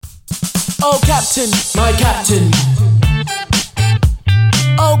Oh Captain, my Captain.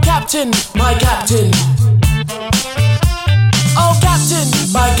 Oh Captain, my Captain. Oh Captain,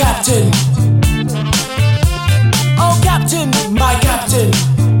 my Captain. Oh Captain, my Captain.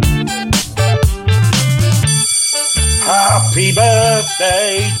 Happy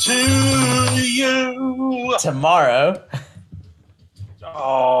birthday to you. Tomorrow.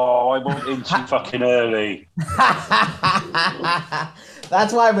 Oh, I went in too fucking early.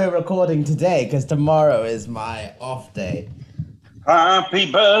 That's why we're recording today, because tomorrow is my off day.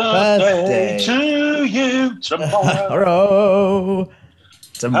 Happy birthday to you tomorrow.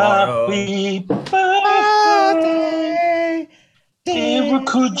 Happy birthday, dear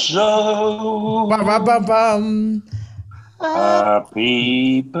Rakudzo. Bum, bum, bum, bum.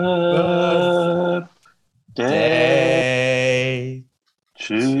 Happy birthday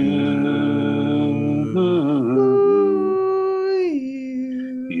to you.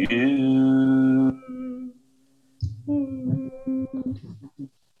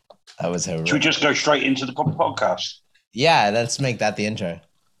 That was horrific. Should we just go straight into the podcast? Yeah, let's make that the intro.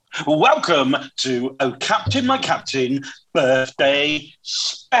 Welcome to Oh Captain, My Captain birthday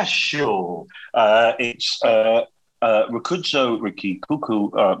special. It's Rakudzo Ricky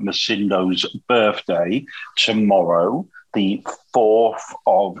Kuku Masindo's birthday tomorrow, the 4th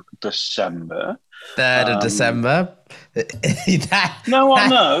of December. 3rd of December.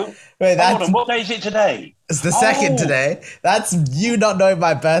 No. Wait, Hold on, what day is it today? It's the 2nd today. That's you not knowing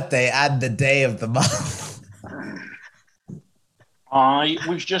my birthday and the day of the month. I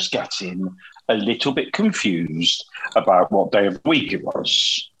was just getting a little bit confused about what day of the week it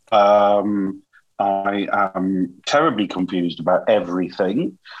was. I am terribly confused about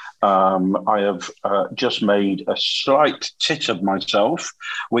everything. I have just made a slight tit of myself,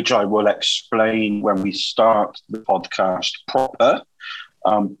 which I will explain when we start the podcast proper.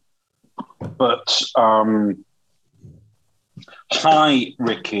 Hi,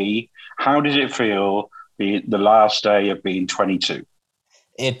 Ricky. How does it feel the last day of being 22?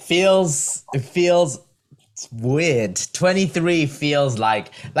 It feels weird. 23 feels like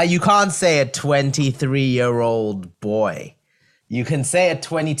you can't say a 23-year-old boy. You can say a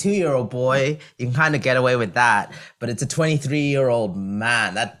 22-year-old boy, you can kind of get away with that, but it's a 23-year-old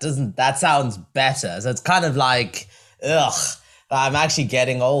man. That sounds better. So it's kind of like, ugh, I'm actually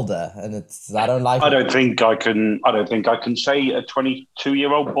getting older, and I don't like. I don't think I can say a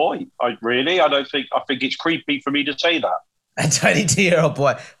 22-year-old boy. I think it's creepy for me to say that. A 22-year-old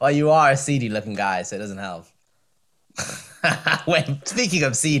boy. Well, you are a seedy-looking guy, so it doesn't help. Wait, speaking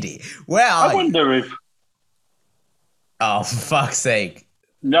of seedy, where are you? I wonder if. Oh, for fuck's sake.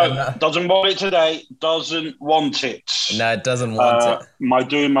 No, doesn't want it today. Doesn't want it. No, it doesn't want it.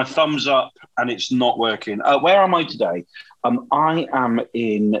 Doing my thumbs up, and it's not working. Where am I today? I am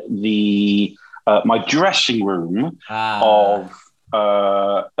in the my dressing room of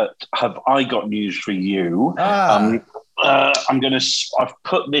Have I Got News for You? I've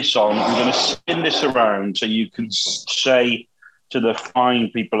put this on. I'm going to spin this around so you can say to the fine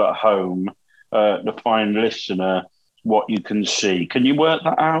people at home, the fine listener, what you can see. Can you work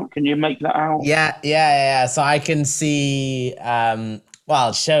that out? Can you make that out? Yeah. So I can see,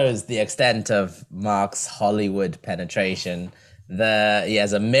 it shows the extent of Mark's Hollywood penetration. He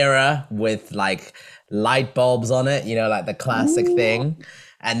has a mirror with like light bulbs on it, like the classic thing.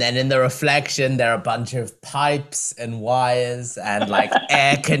 And then in the reflection, there are a bunch of pipes and wires and like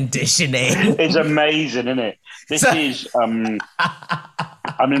air conditioning. It's amazing, isn't it? This is, I'm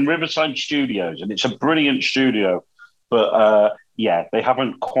in Riverside Studios, and it's a brilliant studio. But they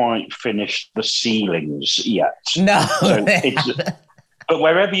haven't quite finished the ceilings yet. No. But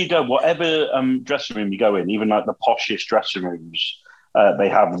wherever you go, whatever dressing room you go in, even like the poshest dressing rooms, they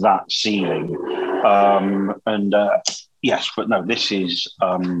have that ceiling. Yes, but no, this is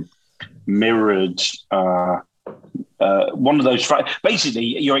mirrored. One of those. Basically,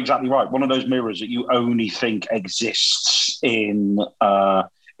 you're exactly right. One of those mirrors that you only think exists in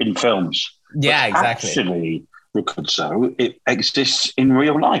films. Yeah, exactly. Actually, Rakudzo, it exists in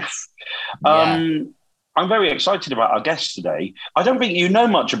real life. I'm very excited about our guest today. I don't think you know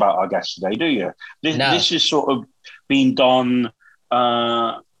much about our guest today, do you? This is sort of being done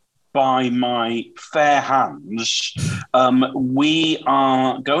by my fair hands. We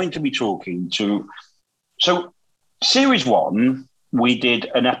are going to be talking to... So, Series 1, we did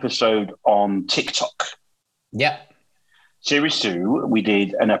an episode on TikTok. Yep. Series 2, we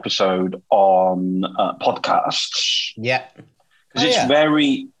did an episode on podcasts. Yep. Because it's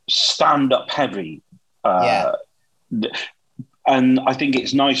very stand-up heavy. And I think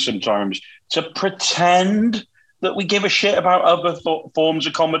it's nice sometimes to pretend that we give a shit about other forms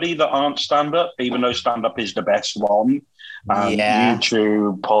of comedy that aren't stand-up, even though stand-up is the best one.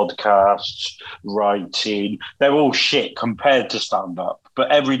 YouTube, podcasts, writing, they're all shit compared to stand-up.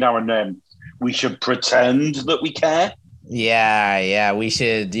 But every now and then, we should pretend that we care. Yeah. We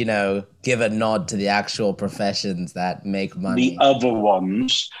should, give a nod to the actual professions that make money. The other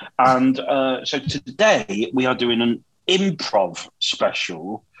ones. And so today, we are doing an improv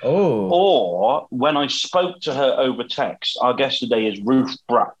special. Oh. Or when I spoke to her over text, our guest today is Ruth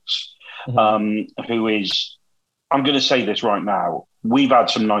Bratt, who is, I'm going to say this right now, we've had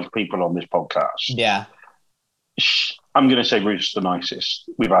some nice people on this podcast. Yeah. I'm going to say Ruth's the nicest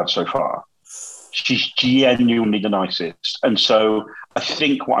we've had so far. She's genuinely the nicest. And so I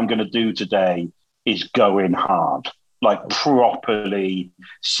think what I'm going to do today is go in hard, like properly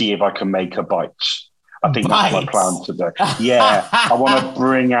see if I can make her bite. I think that's my plan today. Yeah, I want to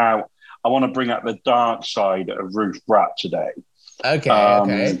bring out the dark side of Ruth Bratt today.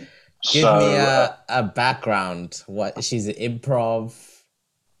 Okay. Give me a background. What she's an improv.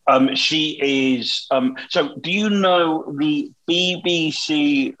 She is. So, do you know the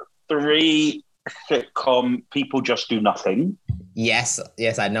BBC Three sitcom People Just Do Nothing? Yes,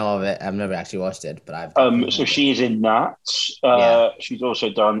 I know of it. I've never actually watched it, but I've. So she is in that. She's also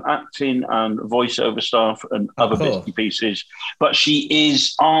done acting and voiceover stuff and other bits and pieces. But she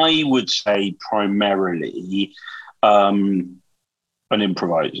is, I would say, primarily an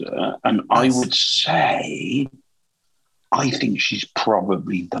improviser, and I would say, I think she's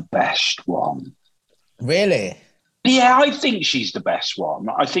probably the best one. Really? Yeah, I think she's the best one.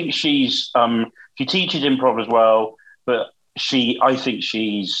 I think she's. She teaches improv as well, but. I think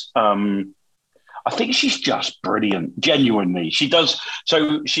she's just brilliant. Genuinely, she does.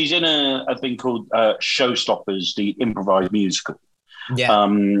 So she's in a thing called Showstoppers, the improvised musical. Yeah.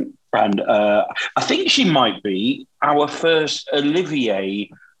 And I think she might be our first Olivier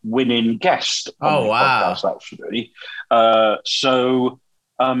winning guest on the podcast, actually.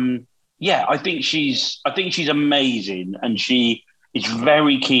 Yeah, I think she's amazing, and she is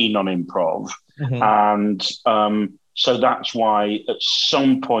very keen on improv, and. So that's why at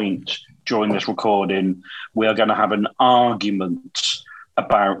some point during this recording, we are going to have an argument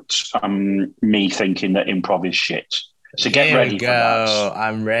about me thinking that improv is shit. So get ready for that.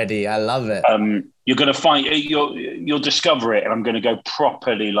 I'm ready. I love it. You're going to find, you'll discover it, and I'm going to go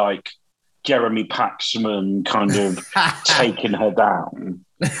properly like Jeremy Paxman kind of taking her down.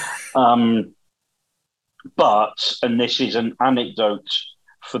 But, and this is an anecdote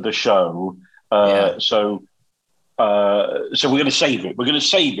for the show, so we're going to save it. We're going to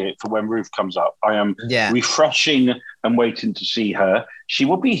save it for when Ruth comes up. I am refreshing and waiting to see her. She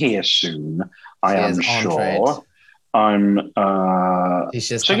will be here soon. I am sure. She's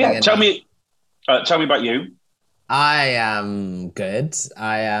just tell me about you. I am good.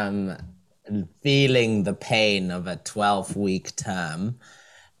 I am feeling the pain of a 12-week term,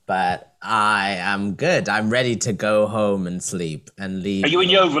 but I am good. I'm ready to go home and sleep and leave. Are you in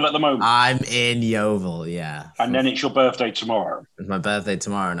Yeovil at the moment? I'm in Yeovil, yeah. And then it's your birthday tomorrow. It's my birthday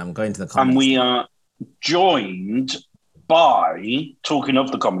tomorrow, and I'm going to the Comedy And we are joined by, talking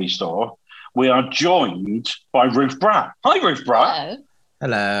of the Comedy Store, we are joined by Ruth Bratt. Hi, Ruth Bratt.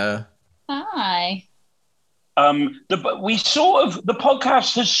 Hello. Hi. The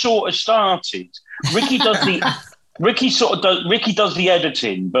podcast has sort of started. Ricky does the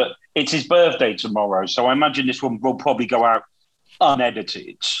editing, but it's his birthday tomorrow, so I imagine this one will probably go out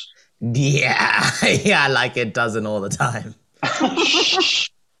unedited. Yeah, like it doesn't all the time.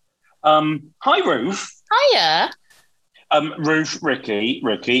 Hi, Ruth. Hiya. Ruth, Ricky,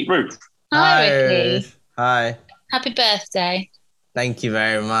 Ruth. Hi, Ricky. Hi. Happy birthday. Thank you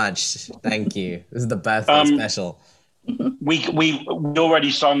very much. Thank you. This is the birthday special. We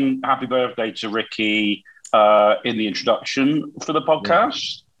already sung Happy Birthday to Ricky in the introduction for the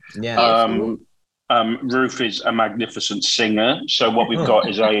podcast. Yeah. Ruth is a magnificent singer. So what we've got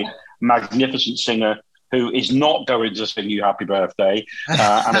is a magnificent singer who is not going to sing you Happy Birthday,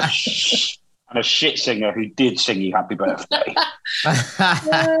 and a shit singer who did sing you Happy Birthday.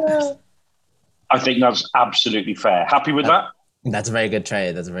 I think that's absolutely fair. Happy with that? That's a very good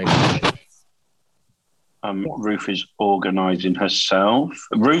trade. Ruth is organising herself.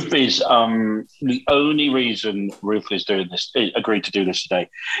 Ruth is the only reason Ruth is doing this, agreed to do this today,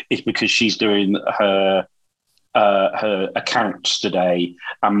 is because she's doing her accounts today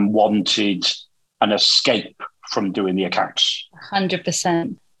and wanted an escape from doing the accounts.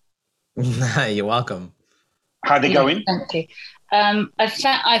 100%. You're welcome. How are they going? Thank you.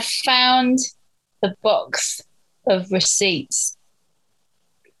 I found the box of receipts.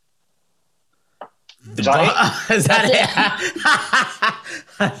 Is that Is that it?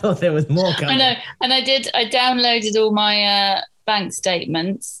 I thought there was more coming. I know, and I downloaded all my bank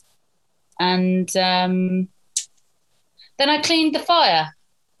statements, and then I cleaned the fire.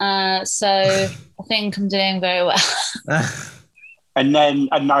 So I think I'm doing very well. And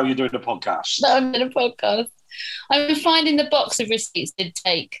now you're doing a podcast. No, I'm doing a podcast. I've been finding the box of receipts did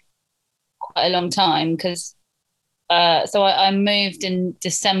take quite a long time because so I moved in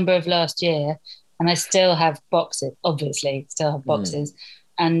December of last year, and I still have boxes. Obviously, still have boxes,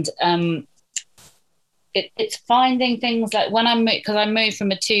 and it's finding things like when because I moved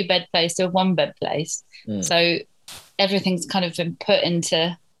from a 2-bed place to a 1-bed place, so everything's kind of been put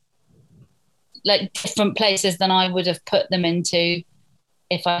into like different places than I would have put them into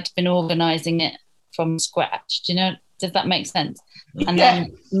if I'd been organising it from scratch. Do you know? Does that make sense? And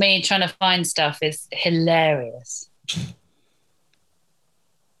then me trying to find stuff is hilarious.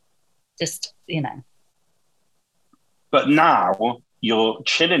 Just, But now you're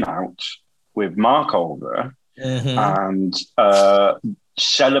chilling out with Mark Older and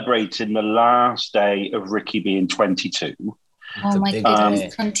celebrating the last day of Ricky being 22. Oh my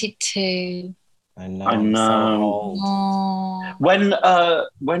goodness, 22. I know. So Oh.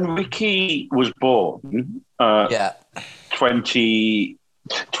 when Ricky was born,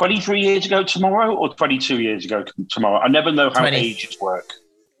 23 years ago tomorrow or 22 years ago tomorrow? I never know how ages work.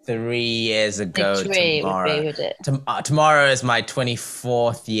 3 years ago tomorrow. Would it? Tomorrow is my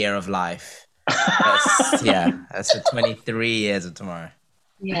 24th year of life. That's the 23 years of tomorrow.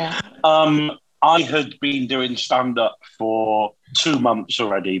 Yeah. I had been doing stand-up for 2 months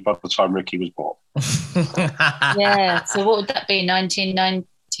already by the time Ricky was born. Yeah. So what would that be? 1999?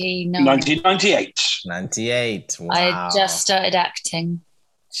 1998. 98. Wow. I had just started acting.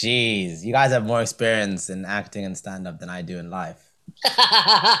 Jeez, you guys have more experience in acting and stand-up than I do in life.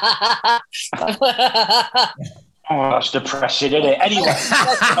 Oh, that's depressing, isn't it? Anyway,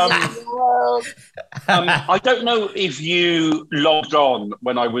 I don't know if you logged on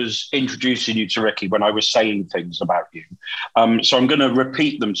when I was introducing you to Ricky, when I was saying things about you. So I'm going to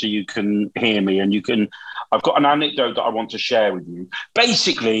repeat them so you can hear me, and I've got an anecdote that I want to share with you.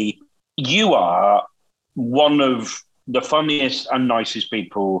 Basically, you are one of the funniest and nicest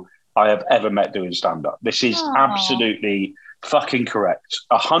people I have ever met doing stand-up. This is absolutely fucking correct.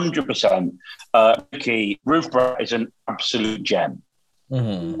 100%. Ricky, Ruth Bratt is an absolute gem.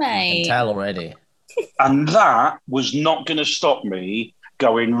 Mm-hmm. I can tell already. And that was not going to stop me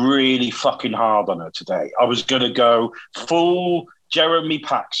going really fucking hard on her today. I was going to go full Jeremy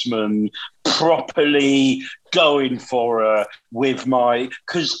Paxman, properly going for her with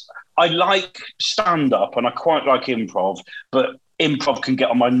because I like stand-up and I quite like improv, but improv can get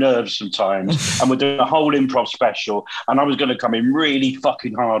on my nerves sometimes. And we're doing a whole improv special, and I was going to come in really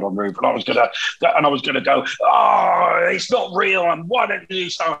fucking hard on Ruth, and I was going to go, oh, it's not real, and why don't you do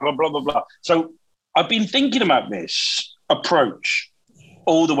something, blah, blah, blah. So I've been thinking about this approach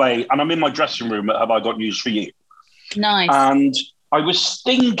all the way, and I'm in my dressing room at Have I Got News For You? Nice. And I was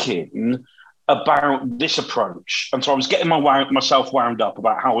thinking about this approach. And so I was getting myself wound up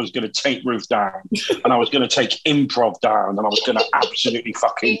about how I was going to take Ruth down, and I was going to take improv down, and I was going to absolutely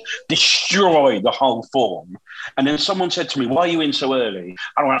fucking destroy the whole form. And then someone said to me, why are you in so early? And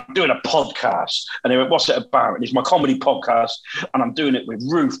I went, I'm doing a podcast. And they went, what's it about? And it's my comedy podcast, and I'm doing it with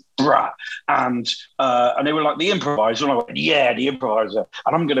Ruth Bratt. And they were like, the improviser. And I went, yeah, the improviser.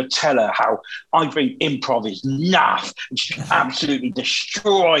 And I'm going to tell her how I think improv is naff, and she should absolutely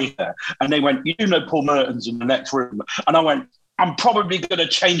destroy her. And they went, you do know Paul Merton's in the next room. And I went, I'm probably going to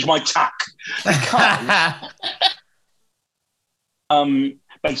change my tack. Because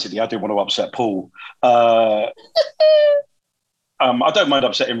basically, I didn't want to upset Paul. I don't mind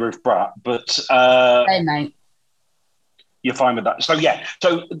upsetting Ruth Bratt, but hey, mate. You're fine with that. So, yeah.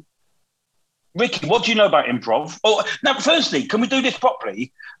 So, Ricky, what do you know about improv? Oh, now, firstly, can we do this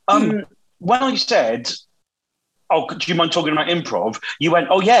properly? When I said, oh, do you mind talking about improv? You went,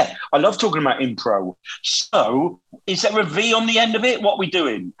 oh, yeah, I love talking about improv. So is there a V on the end of it? What are we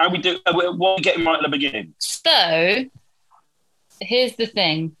doing? What are we getting right at the beginning? So here's the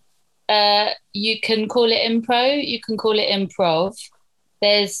thing. You can call it impro. You can call it improv.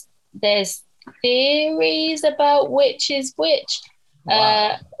 There's theories about which is which.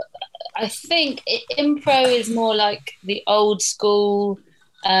 Wow. I think impro is more like the old school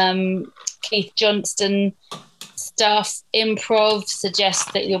Keith Johnston stuff. Improv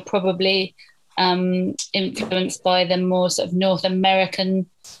suggests that you're probably influenced by the more sort of North American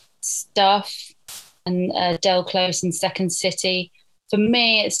stuff and Del Close and Second City. For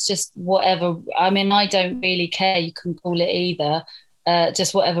me, it's just whatever. I mean, I don't really care. You can call it either.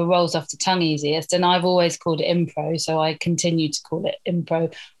 just whatever rolls off the tongue easiest. And I've always called it impro, so I continue to call it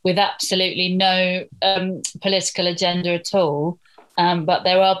impro with absolutely no political agenda at all. But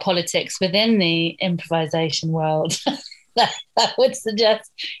there are politics within the improvisation world that would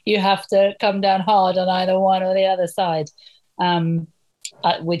suggest you have to come down hard on either one or the other side,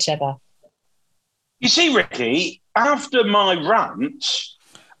 whichever. You see, Ricky, after my rant,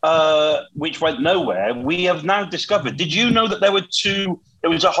 which went nowhere, we have now discovered. Did you know that there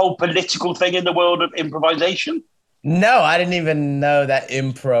was a whole political thing in the world of improvisation? No, I didn't even know that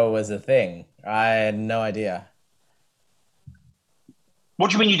impro was a thing. I had no idea. What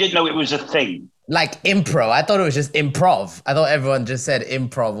do you mean you didn't know it was a thing? Like impro. I thought it was just improv. I thought everyone just said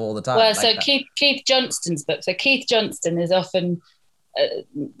improv all the time. Well, like so Keith Johnston's book. So Keith Johnston is often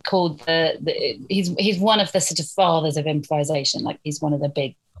called he's one of the sort of fathers of improvisation. Like he's one of the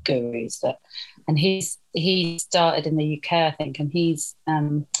big gurus and he started in the UK, I think, and his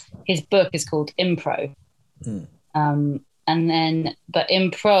book is called Impro. And then, but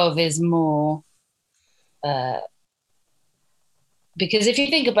improv is more. Because if you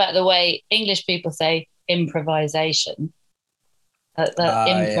think about the way English people say improvisation,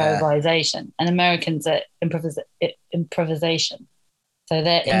 improvisation, and Americans are improvisation. So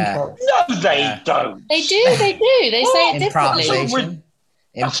they're improv. No, they don't. They do. They say it differently.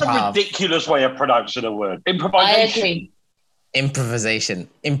 That's a ridiculous way of pronouncing a word. Improvisation. I agree. Improvisation.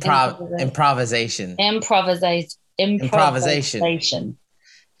 Improvisation. Improvisation.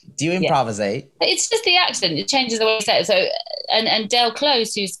 Do you improvisate? Yeah. It's just the accent. It changes the way you say it. So, and Del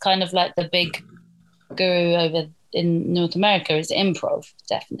Close, who's kind of like the big guru over in North America, is improv,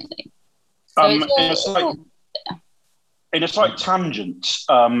 definitely. So in a slight tangent,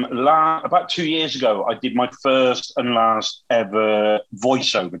 about 2 years ago, I did my first and last ever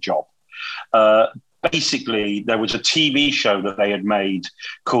voiceover job. Basically, there was a TV show that they had made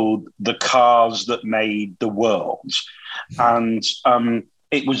called The Cars That Made the World. And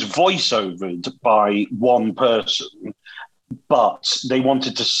it was voiceovered by one person, but they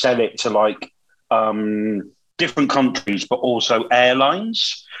wanted to sell it to like different countries, but also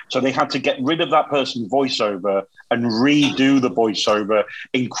airlines. So they had to get rid of that person's voiceover and redo the voiceover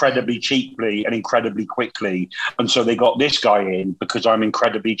incredibly cheaply and incredibly quickly. And so they got this guy in because I'm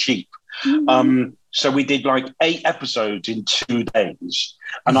incredibly cheap. Mm-hmm. So we did like 8 episodes in 2 days.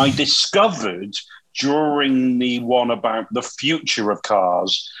 And I discovered during the one about the future of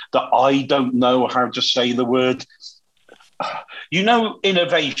cars that I don't know how to say the word. You know,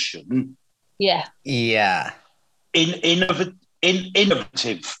 innovation. Yeah. Yeah. Innovative.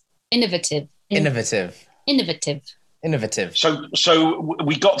 So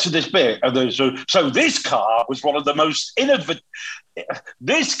we got to this bit, and so this car was one of the most innovative.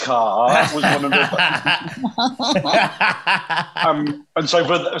 This car was one of the. And so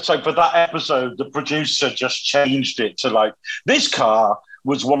for that episode, the producer just changed it to like, this car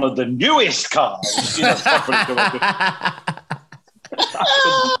was one of the newest cars. You know,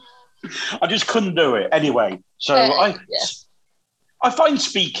 I just couldn't do it anyway. So I find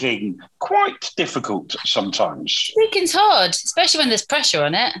speaking quite difficult sometimes. Speaking's hard, especially when there's pressure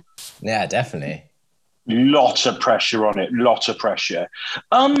on it. Yeah, definitely. Lots of pressure on it. Lots of pressure.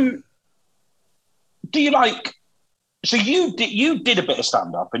 Do you like? So you did a bit of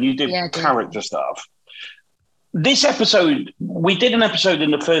stand up and you did character stuff. This episode, we did an episode in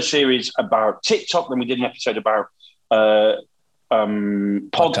the first series about TikTok. Then we did an episode about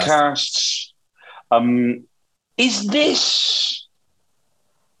podcasts.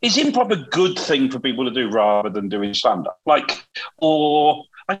 Is improv a good thing for people to do rather than doing stand-up? Like, or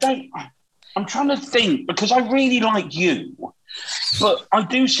I'm trying to think, because I really like you, but I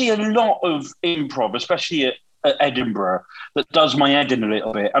do see a lot of improv, especially at Edinburgh, that does my head in a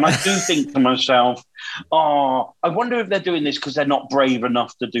little bit. And I do think to myself, I wonder if they're doing this because they're not brave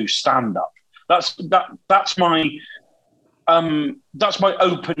enough to do stand-up. That's my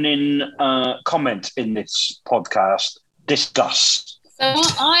opening comment in this podcast. Discuss. So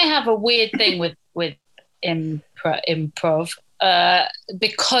I have a weird thing with improv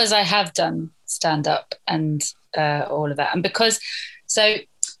because I have done stand-up and all of that. And because, so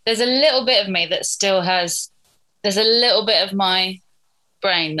there's a little bit of me that still has, there's a little bit of my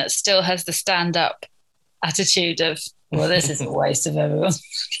brain that still has the stand-up attitude of, well, this is a waste of everyone's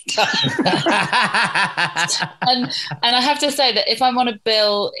time. and I have to say that if I want to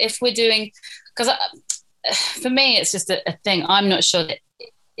bill, if we're doing, because for me, it's just a thing. I'm not sure that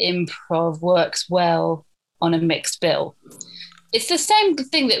improv works well on a mixed bill. It's the same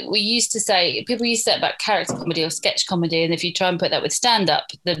thing that we used to say. People used to say about character comedy or sketch comedy, and if you try and put that with stand-up,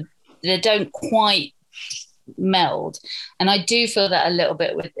 they don't quite meld. And I do feel that a little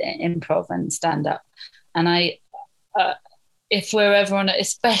bit with improv and stand-up. And if we're ever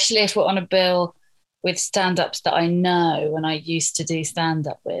especially if we're on a bill with stand-ups that I know and I used to do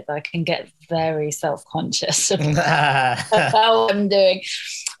stand-up with, I can get very self-conscious about how I'm doing.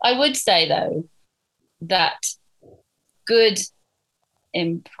 I would say, though, that good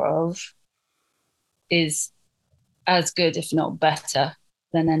improv is as good, if not better,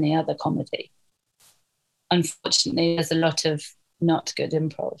 than any other comedy. Unfortunately, there's a lot of not good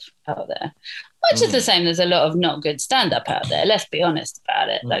improv out there. Much is the same, there's a lot of not good stand-up out there. Let's be honest about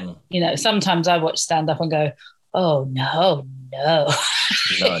it. Like, sometimes I watch stand-up and go, oh, no.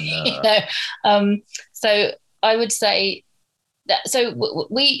 So I would say that, so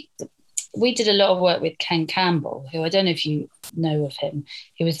we did a lot of work with Ken Campbell, who I don't know if you know of him.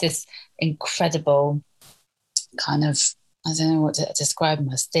 He was this incredible kind of, I don't know what to describe him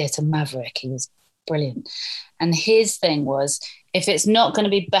as, theatre maverick. He was brilliant. And his thing was, if it's not going to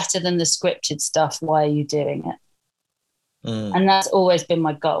be better than the scripted stuff, why are you doing it? And that's always been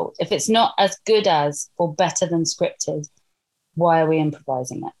my goal. If it's not as good as or better than scripted, why are we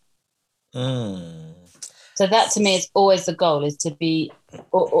improvising it? So that to me is always the goal, is to be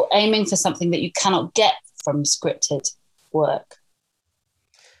or aiming for something that you cannot get from scripted work,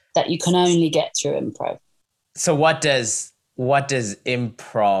 that you can only get through improv. So what does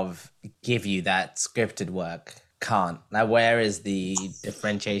improv give you that scripted work can't? Now, where is the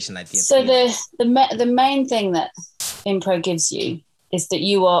differentiation? So the main thing that improv gives you is that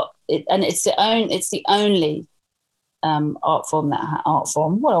you are, and it's the only art form.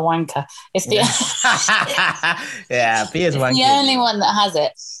 What a wanker! It's the Piers wanker. The only one that has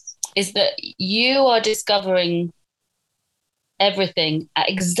it, is that you are discovering everything at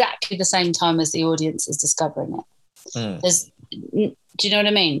exactly the same time as the audience is discovering it. Do you know what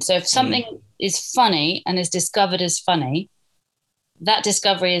I mean? So if something is funny and is discovered as funny, that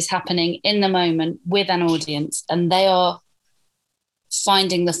discovery is happening in the moment with an audience, and they are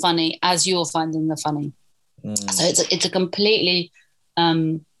finding the funny as you're finding the funny. So it's a completely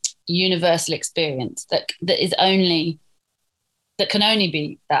universal experience that can only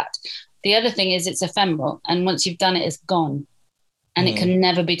be that. The other thing is it's ephemeral, and once you've done it, it's gone. And it can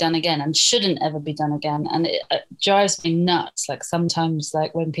never be done again, and shouldn't ever be done again. And it drives me nuts. Like sometimes,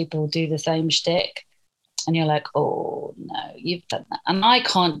 like when people do the same shtick, and you're like, "Oh no, you've done that," and I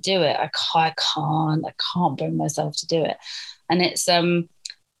can't do it. I can't bring myself to do it. And it's and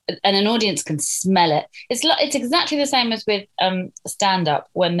an audience can smell it. It's exactly the same as with stand up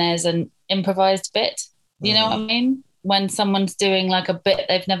when there's an improvised bit. You know what I mean? When someone's doing like a bit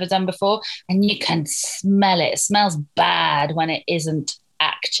they've never done before, and you can smell it. It smells bad when it isn't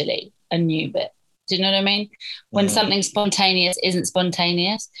actually a new bit. Do you know what I mean? When something spontaneous isn't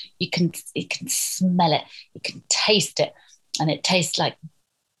spontaneous, you can smell it, you can taste it, and it tastes like,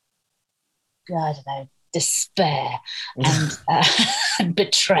 I don't know, despair and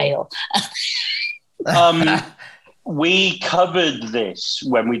betrayal. We covered this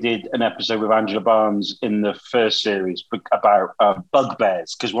when we did an episode with Angela Barnes in the first series about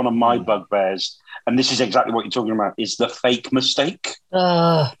bugbears, because one of my bugbears, and this is exactly what you're talking about, is the fake mistake.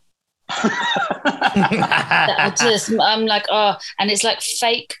 I'm like, and it's like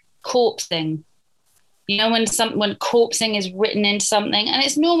fake corpsing. You know, when corpsing is written into something, and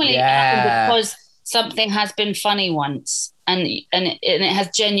it's normally because something has been funny once, and it has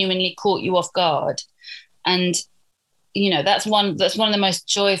genuinely caught you off guard, and you know, that's one of the most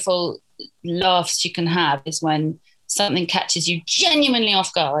joyful laughs you can have, is when something catches you genuinely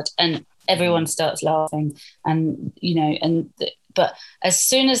off guard and everyone starts laughing. And you know, but as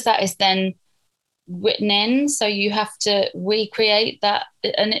soon as that is then written in, so you have to recreate that,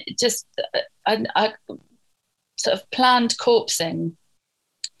 and it just I sort of planned corpsing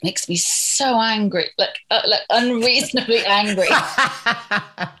makes me so angry, like unreasonably angry.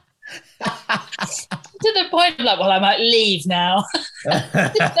 To the point of like, well, I might leave now. You know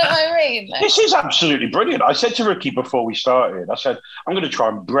what I mean? Like, this is absolutely brilliant. I said to Ricky before we started, I said, I'm going to try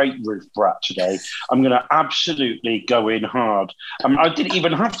and break Ruth Bratt today. I'm going to absolutely go in hard. I mean, I didn't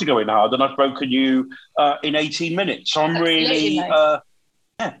even have to go in hard, and I've broken you in 18 minutes. So I'm absolutely, really,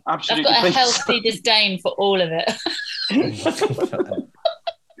 absolutely. I've got a healthy disdain for all of it.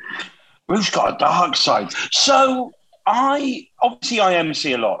 Ruth's got a dark side. So I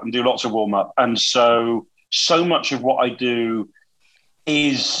MC a lot and do lots of warm up, and so much of what I do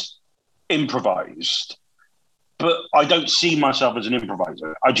is improvised, but I don't see myself as an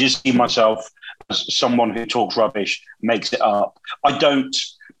improviser. I just see myself as someone who talks rubbish, makes it up. I don't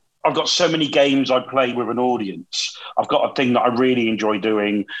I've got so many games I play with an audience. I've got a thing that I really enjoy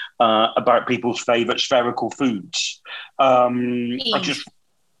doing about people's favourite spherical foods. The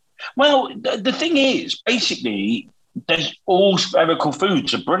thing is, basically, there's all spherical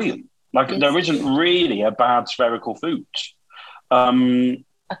foods are brilliant. Like there isn't really a bad spherical food. I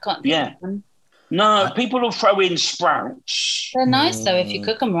can't. Yeah. No, people will throw in sprouts. They're nice though if you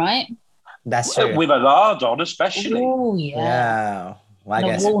cook them right. That's true. With a lard on, especially. Oh yeah. Well, I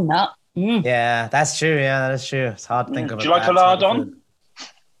guess. A walnut. Yeah, that's true. Yeah, that's true. It's hard to think of. Do you like a lard on?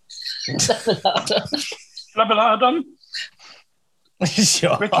 Love a lard on?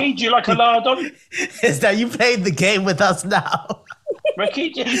 Sure. Ricky, do you like a lard on? Is that you played the game with us now?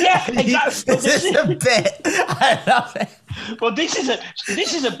 Ricky, yeah, exactly. This is a bit. I love it. Well, this is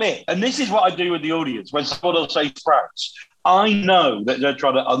a bit, and this is what I do with the audience when someone will say sprouts. I know that they're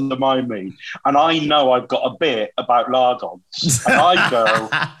trying to undermine me, and I know I've got a bit about lardons, and I go.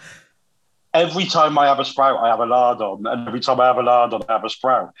 Every time I have a sprout, I have a lardon, and every time I have a lardon, I have a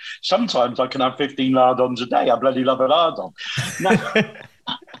sprout. Sometimes I can have 15 lardons a day. I bloody love a lardon.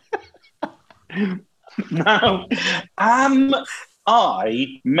 Now, am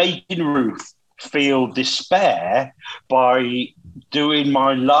I making Ruth feel despair by doing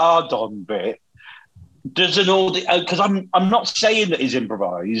my lardon bit? Does an audience, because I'm not saying that it's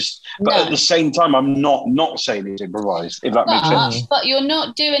improvised, but at the same time, I'm not saying it's improvised, if that makes sense. But you're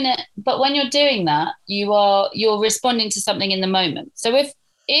not doing it. But when you're doing that, you're responding to something in the moment. So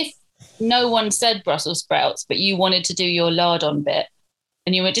if no one said Brussels sprouts, but you wanted to do your lardon bit,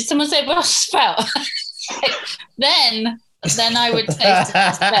 and you went, did someone say Brussels sprout? then I would taste it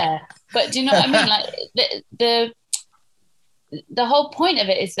despair. But do you know what I mean? Like the whole point of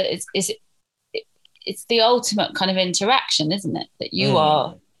it is that it's the ultimate kind of interaction, isn't it? That you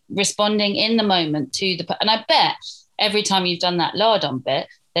are responding in the moment to and I bet every time you've done that lardon bit,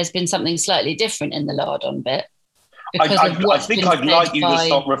 there's been something slightly different in the lardon bit. I think I'd like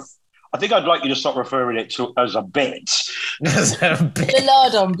you to stop referring it to as a bit. The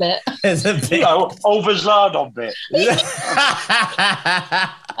lardon bit. It's a bit. Over's lardon bit.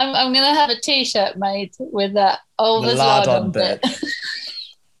 I'm going to have a T-shirt made with that Over's lardon bit.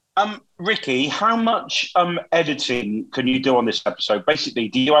 Ricky, how much editing can you do on this episode? Basically,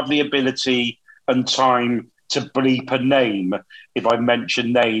 do you have the ability and time to bleep a name if I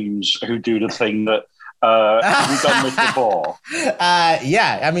mention names who do the thing that we've done this before?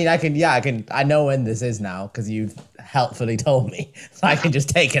 Yeah, I mean, I can. I know when this is now because you've helpfully told me, so I can just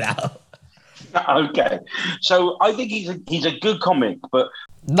take it out. Okay, so I think he's a good comic, but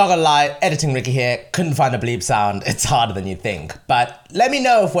not gonna lie, editing Ricky here, couldn't find a bleep sound. It's harder than you think. But let me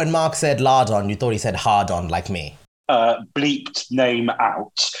know if when Mark said lardon, you thought he said hard on like me. Bleeped name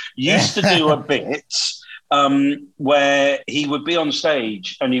out. Used to do a bit where he would be on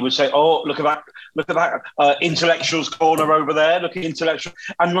stage and he would say, "Oh, look at that intellectuals corner over there. Look at intellectual,"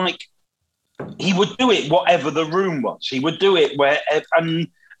 and like he would do it whatever the room was. He would do it where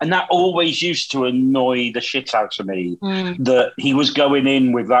and that always used to annoy the shit out of me, that he was going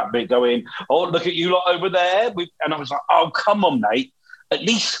in with that bit going, "Oh, look at you lot over there." And I was like, "Oh, come on, mate. At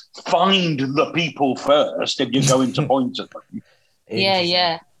least find the people first if you're going to point at them."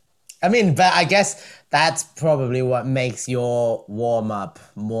 Yeah. I mean, but I guess that's probably what makes your warm-up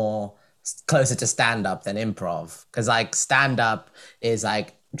more closer to stand-up than improv. Because, like, stand-up is,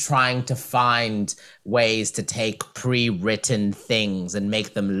 like, trying to find ways to take pre-written things and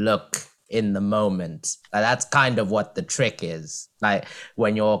make them look in the moment. That's kind of what the trick is. Like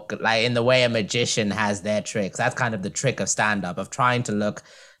when you're like in the way a magician has their tricks, that's kind of the trick of stand-up, of trying to look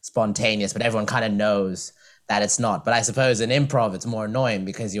spontaneous, but everyone kind of knows that it's not. But I suppose in improv, it's more annoying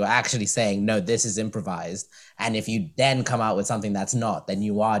because you're actually saying, no, this is improvised. And if you then come out with something that's not, then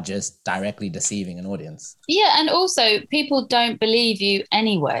you are just directly deceiving an audience. Yeah, and also people don't believe you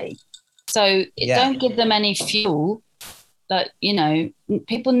anyway. So don't give them any fuel. Like, you know,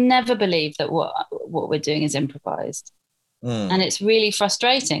 people never believe that what we're doing is improvised. And it's really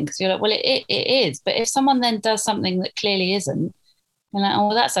frustrating because you're like, well, it is. But if someone then does something that clearly isn't, you're like, oh,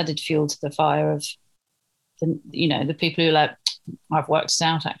 well, that's added fuel to the fire of, the people who are like, I've worked it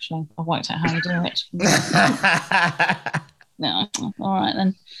out, actually. I've worked out how to do it. No, all right,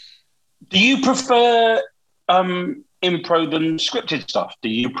 then. Do you prefer impro than scripted stuff? Do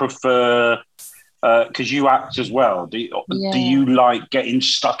you prefer, because you act as well, do you like getting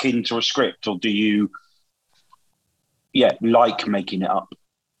stuck into a script, or do you, like making it up?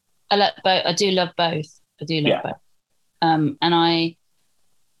 I like both. I do love both. Both. And I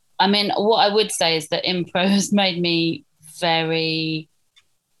mean, what I would say is that impro has made me very,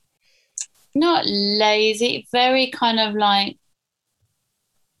 not lazy, very kind of like,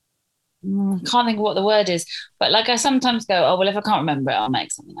 can't think of what the word is, but like I sometimes go, oh well, if I can't remember it, I'll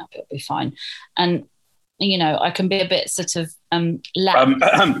make something up. It'll be fine. And you know, I can be a bit sort of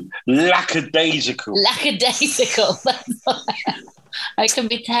lackadaisical. Lackadaisical. I can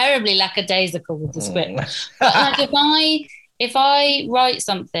be terribly lackadaisical with the script. But like if I write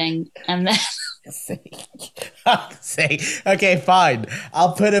something and then say, okay, fine.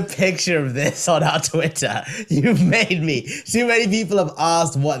 I'll put a picture of this on our Twitter. You've made me. Too many people have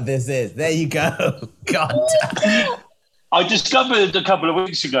asked what this is. There you go. God. I discovered a couple of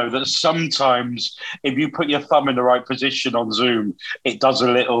weeks ago that sometimes if you put your thumb in the right position on Zoom, it does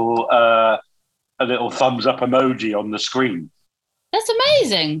a little thumbs up emoji on the screen. That's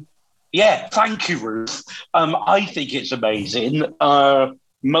amazing. Yeah, thank you, Ruth. I think it's amazing.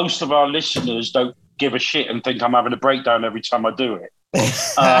 Most of our listeners don't give a shit and think I'm having a breakdown every time I do it.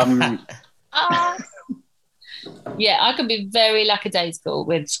 Yeah, I can be very lackadaisical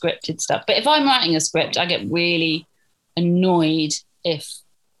with scripted stuff. But if I'm writing a script, I get really annoyed because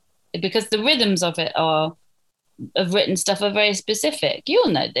the rhythms of written stuff are very specific. You'll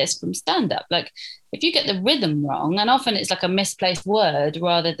know this from stand-up. Like if you get the rhythm wrong, and often it's like a misplaced word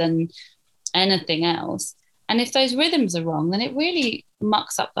rather than anything else. And if those rhythms are wrong, then it really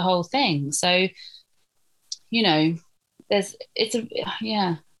mucks up the whole thing. So, you know, but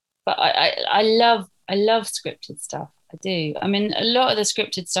I love scripted stuff. I do. I mean, a lot of the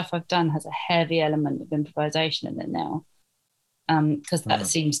scripted stuff I've done has a heavy element of improvisation in it now. Because that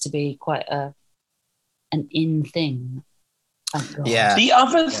seems to be quite an in thing. Yeah. The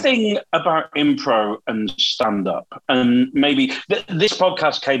other thing about impro and stand-up, and maybe this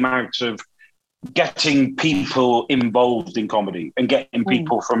podcast came out of getting people involved in comedy and getting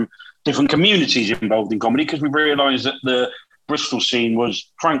people from different communities involved in comedy, because we realised that the Bristol scene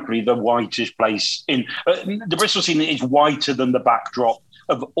was, frankly, the whitest place in... the Bristol scene is whiter than the backdrop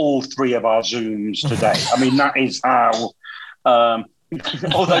of all three of our Zooms today. I mean, that is how...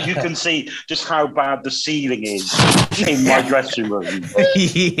 although you can see just how bad the ceiling is in my dressing room.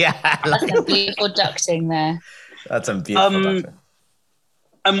 Yeah. That's some beautiful ducting there. That's a beautiful ducting.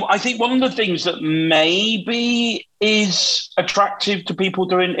 I think one of the things that maybe is attractive to people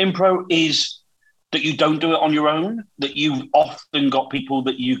doing improv is that you don't do it on your own, that you've often got people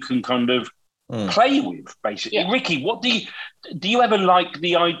that you can kind of play with, basically. Yeah. Ricky, what do you ever like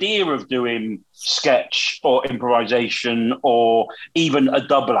the idea of doing sketch or improvisation or even a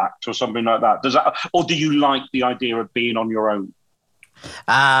double act or something like that? Or do you like the idea of being on your own?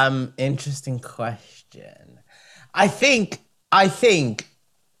 Interesting question. I think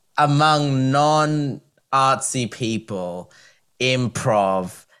among non-artsy people,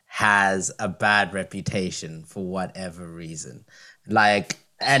 improv has a bad reputation for whatever reason. Like,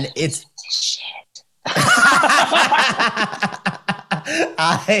 and it's shit.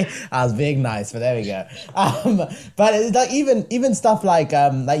 I was being nice, but there we go. But it's like even stuff like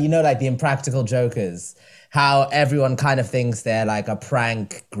like the Impractical Jokers, how everyone kind of thinks they're like a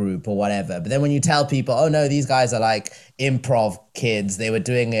prank group or whatever. But then when you tell people, oh no, these guys are like improv kids, they were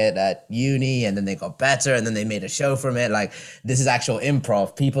doing it at uni and then they got better and then they made a show from it. Like, this is actual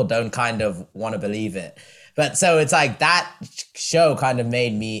improv. People don't kind of want to believe it. But so it's like that show kind of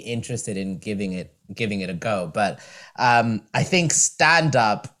made me interested in giving it a go. But I think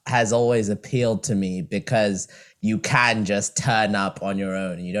stand-up has always appealed to me because you can just turn up on your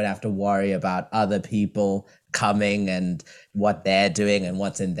own and you don't have to worry about other people coming and what they're doing and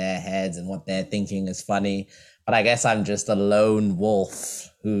what's in their heads and what they're thinking is funny. But I guess I'm just a lone wolf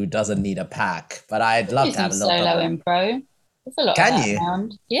who doesn't need a pack. But I'd love to have a little solo improv. There's a lot can of that you?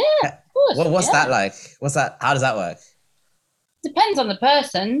 Around. Yeah, of course. Well, what's that like? What's that? How does that work? Depends on the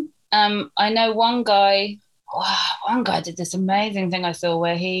person. I know one guy did this amazing thing I saw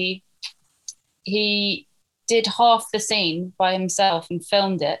where he did half the scene by himself and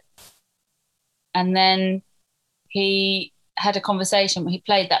filmed it. And then he had a conversation, he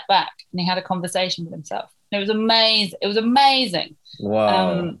played that back and he had a conversation with himself. It was amazing. It was amazing.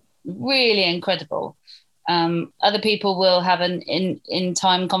 Wow. Really incredible. Other people will have an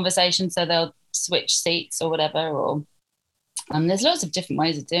in-time conversation, so they'll switch seats or whatever, or there's lots of different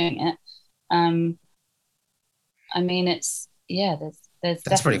ways of doing it. I mean, there's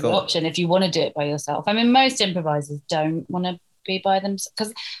definitely an option if you want to do it by yourself. I mean, most improvisers don't want to be by themselves,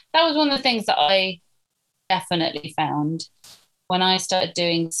 because that was one of the things that I definitely found when I started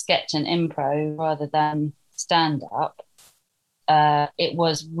doing sketch and improv rather than stand-up. It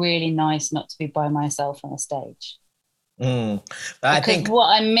was really nice not to be by myself on a stage. I think what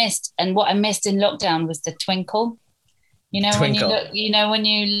I missed in lockdown was the twinkle. When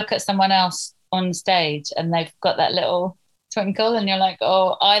you look at someone else on stage and they've got that little twinkle, and you're like,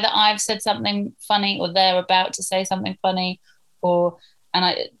 oh, either I've said something funny or they're about to say something funny, and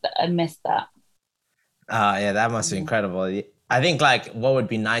I miss that. Yeah, that must be incredible. I think like what would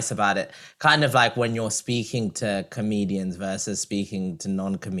be nice about it, kind of like when you're speaking to comedians versus speaking to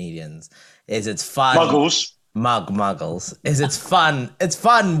non-comedians, is it's fun. Muggles. It's fun. It's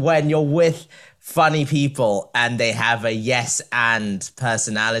fun when you're with funny people and they have a yes and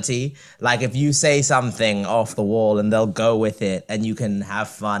personality. Like if you say something off the wall and they'll go with it and you can have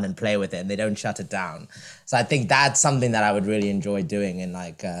fun and play with it and they don't shut it down. So I think that's something that I would really enjoy doing in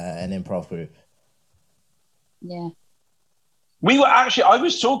like an improv group. Yeah. I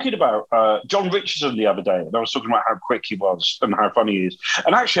was talking about John Richardson the other day, and I was talking about how quick he was and how funny he is.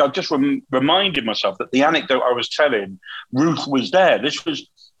 And actually, I just reminded myself that the anecdote I was telling, Ruth was there. This was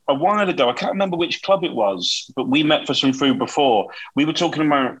a while ago. I can't remember which club it was, but we met for some food before. We were talking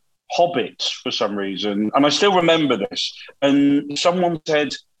about hobbits for some reason, and I still remember this. And someone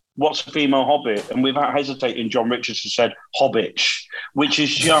said, "What's a female hobbit?" And without hesitating, John Richardson said, "Hobbitch," which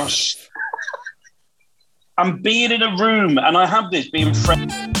is just... I'm being in a room, and I have this being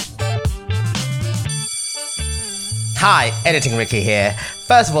friends. Hi, Editing Ricky here.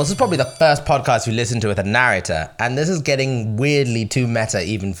 First of all, this is probably the first podcast you listen to with a narrator, and this is getting weirdly too meta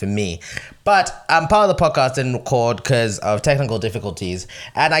even for me. But part of the podcast didn't record because of technical difficulties,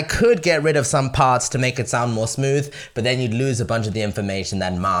 and I could get rid of some parts to make it sound more smooth, but then you'd lose a bunch of the information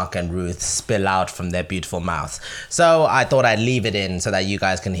that Mark and Ruth spill out from their beautiful mouths. So I thought I'd leave it in so that you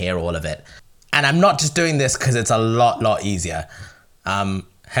guys can hear all of it. And I'm not just doing this because it's a lot easier.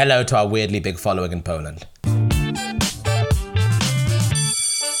 Hello to our weirdly big following in Poland.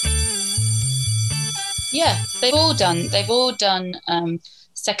 Yeah, they've all done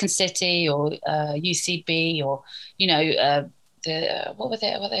Second City or UCB or, what were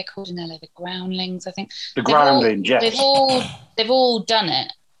they called in LA? The Groundlings, I think. The Groundlings, yes. They've all done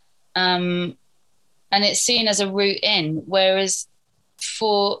it. And it's seen as a route in, whereas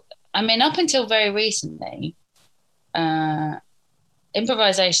up until very recently,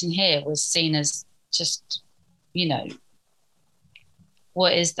 improvisation here was seen as just,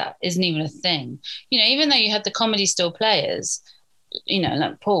 what is that? Isn't even a thing. Even though you had the Comedy Store players,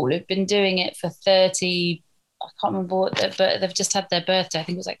 like Paul, who've been doing it for 30, I can't remember what, but they've just had their birthday. I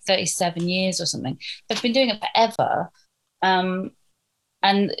think it was like 37 years or something. They've been doing it forever. And,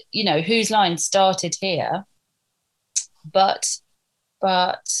 Whose Line started here, but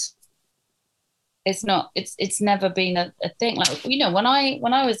it's never been a thing. Like, when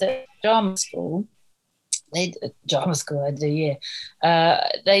I was at drama school, I did a year.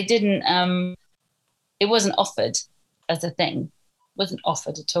 They didn't. It wasn't offered as a thing. It wasn't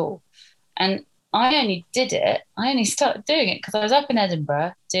offered at all. And I only started doing it because I was up in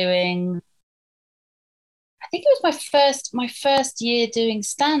Edinburgh doing. I think it was my first year doing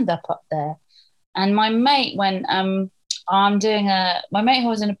stand up there, and my mate my mate who I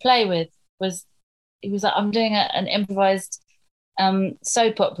was in a play with was like, I'm doing an improvised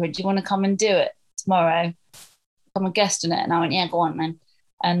soap opera. Do you want to come and do it tomorrow? Come and guest on it. And I went, yeah, go on then.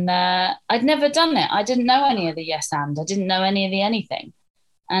 And I'd never done it. I didn't know any of the yes and. I didn't know any of the anything.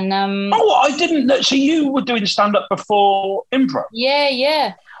 And I didn't know. So you were doing stand-up before improv?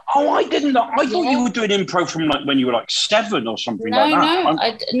 Yeah. Oh, I didn't know. I thought you were doing improv from like when you were like 7 or something like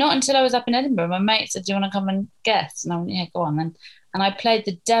that. No, not until I was up in Edinburgh. My mate said, do you want to come and guest? And I went, yeah, go on then. And I played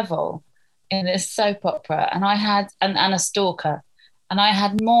the devil in this soap opera, and I had and a stalker, and I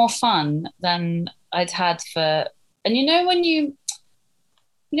had more fun than I'd had for. And when you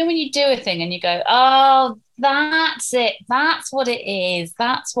do a thing and you go, oh, that's it, that's what it is,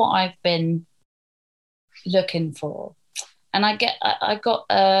 that's what I've been looking for, and I got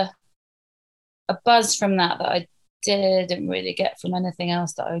a buzz from that I didn't really get from anything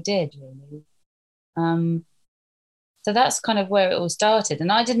else that I did really. So that's kind of where it all started.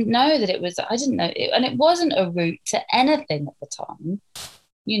 And I didn't know that and it wasn't a route to anything at the time,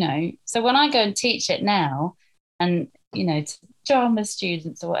 So when I go and teach it now and, to drama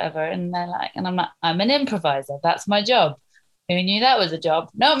students or whatever, and they're like, and I'm like, I'm an improviser. That's my job. Who knew that was a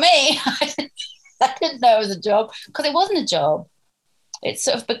job? Not me. I didn't know it was a job because it wasn't a job. It's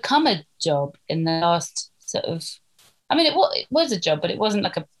sort of become a job in the last sort of, it was a job, but it wasn't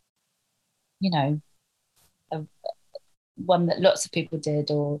like a one that lots of people did,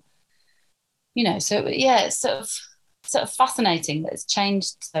 or so yeah, it's sort of fascinating that it's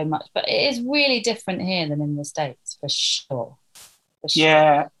changed so much, but it is really different here than in the States for sure.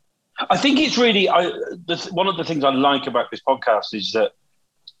 Yeah, I think it's really one of the things I like about this podcast is that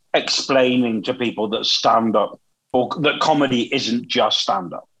explaining to people that stand up or that comedy isn't just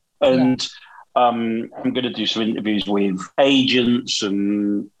stand up, and I'm going to do some interviews with agents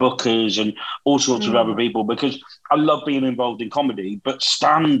and bookers and all sorts of other people because I love being involved in comedy. But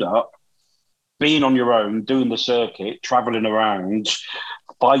stand up, being on your own, doing the circuit, traveling around,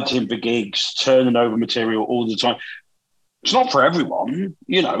 fighting for gigs, turning over material all the time. It's not for everyone,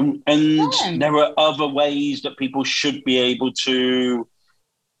 you know, and there are other ways that people should be able to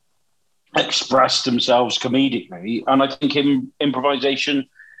express themselves comedically. And I think improvisation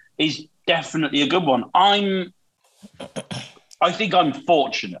is definitely a good one. I think I'm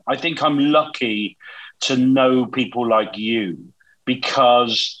fortunate. I think I'm lucky to know people like you,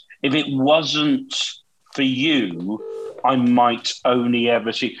 because if it wasn't for you, I might only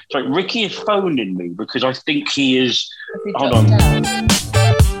ever see. Sorry, Ricky is phoning me because I think he is. Hold on.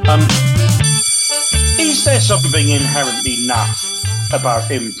 Is there something inherently naff about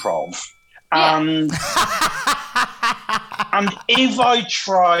improv? And if I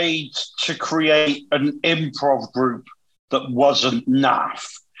tried to create an improv group that wasn't naff,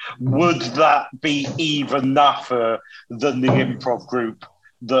 would that be even naffer than the improv group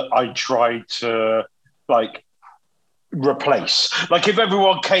that I tried to replace? Like if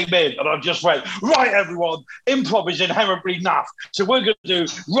everyone came in and I just went, right, everyone, improv is inherently naff, so we're going to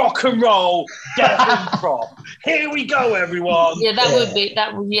do rock and roll death improv. Here we go, everyone. Yeah, that would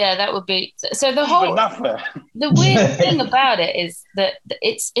be. So the weird thing about it is that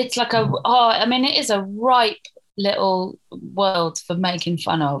it's like it is a ripe little world for making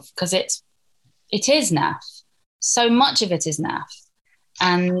fun of, because it is naff. So much of it is naff,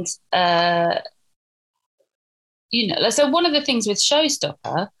 and so one of the things with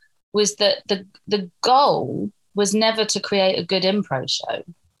Showstopper was that the goal was never to create a good improv show.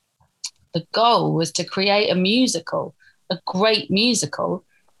 The goal was to create a musical, a great musical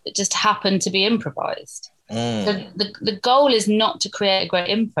that just happened to be improvised. The goal is not to create a great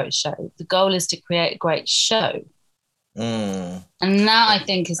improv show. The goal is to create a great show. And that, I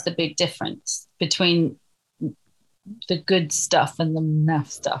think, is the big difference between the good stuff and the naff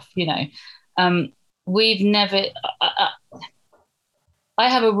stuff, you know. We've never... I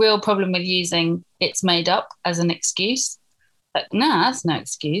have a real problem with using "it's made up" as an excuse. Like, nah, that's no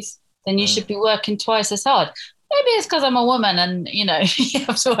excuse. Then you should be working twice as hard. Maybe it's because I'm a woman and, you know, you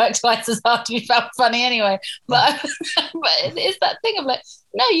have to work twice as hard to be found funny anyway. But it's that thing of like,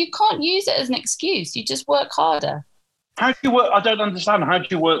 no, you can't use it as an excuse. You just work harder. How do you work? I don't understand. How do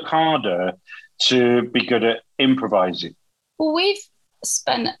you work harder to be good at improvising? Well, we've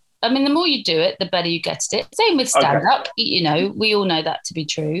spent... I mean, the more you do it, the better you get at it. Same with stand-up. Okay. You know, we all know that to be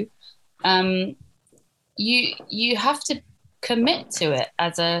true. You have to commit to it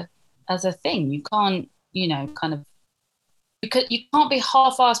as a thing. You can't, you know, kind of... You can't be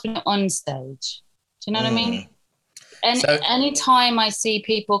half-assed when you're on stage. Do you know what I mean? And any time I see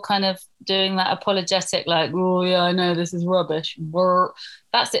people kind of doing that apologetic, like, oh, yeah, I know this is rubbish,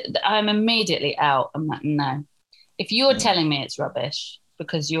 that's it. I'm immediately out. I'm like, no. If you're telling me it's rubbish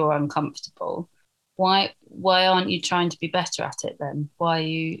because you're uncomfortable, why aren't you trying to be better at it then? Why are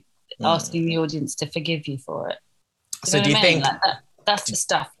you asking the audience to forgive you for it? So do you think... Like that's the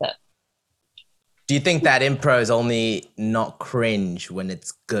stuff that... Do you think that impro is only not cringe when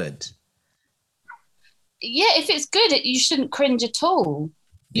it's good? Yeah, if it's good, you shouldn't cringe at all.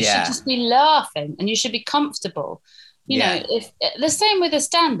 You should just be laughing and you should be comfortable. You know, if the same with a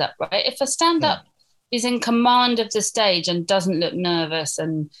stand-up, right? If a stand-up is in command of the stage and doesn't look nervous,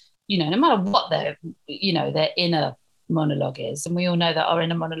 and, you know, no matter what their inner monologue is, and we all know that our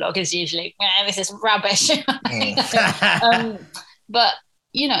inner monologue is usually, this is rubbish. But,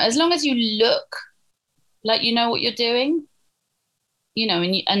 you know, as long as you look like you know what you're doing, you know,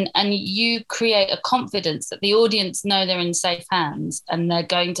 and you create a confidence that the audience know they're in safe hands and they're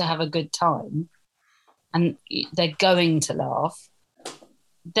going to have a good time and they're going to laugh,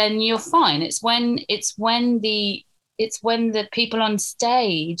 then you're fine. It's when the people on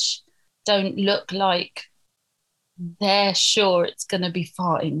stage don't look like they're sure it's going to be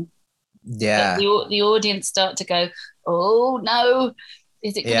fine. Yeah. The audience start to go, oh no,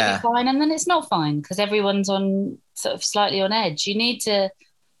 is it going to be fine? And then it's not fine because everyone's on sort of slightly on edge. You need to...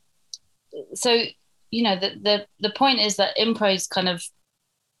 So, you know, the point is that impro is kind of...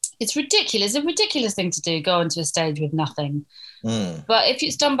 It's ridiculous. It's a ridiculous thing to do, go onto a stage with nothing. But if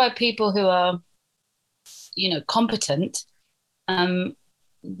it's done by people who are, you know, competent,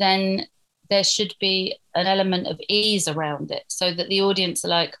 then there should be an element of ease around it so that the audience are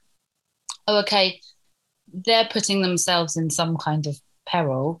like, oh, okay, they're putting themselves in some kind of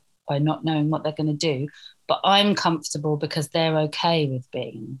peril by not knowing what they're going to do, but I'm comfortable because they're okay with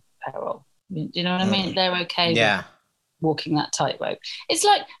being in peril. Do you know what I mean? They're okay with walking that tightrope. It's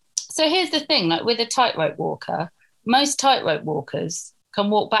like So here's the thing, like with a tightrope walker, most tightrope walkers can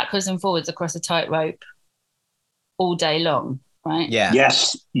walk backwards and forwards across a tightrope all day long, right? Yeah.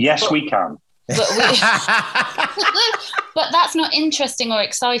 Yes, we can. But, but that's not interesting or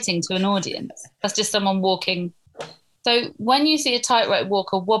exciting to an audience. That's just someone walking. So when you see a tightrope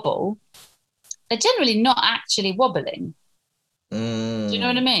walker wobble, they're generally not actually wobbling. Do you know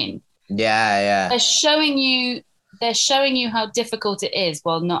what I mean? Yeah. They're showing you how difficult it is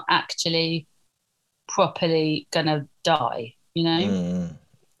while not actually properly gonna die, you know?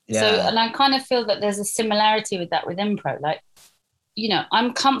 Yeah. So, and I kind of feel that there's a similarity with that with impro. Like, you know,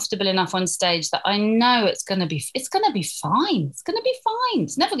 I'm comfortable enough on stage that I know it's gonna be fine. It's gonna be fine.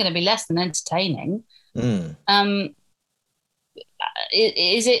 It's never gonna be less than entertaining.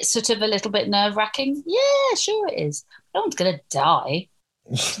 Is it sort of a little bit nerve-wracking? Yeah, sure it is. No one's gonna die.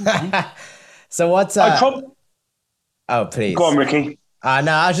 So what's oh, please go on, Ricky.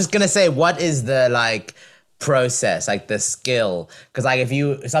 No, I was just gonna say, what is the like process, like the skill? Because like if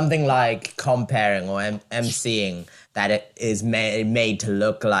you something like comparing or emceeing that it is made to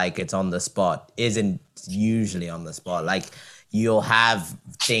look like it's on the spot isn't usually on the spot. Like you'll have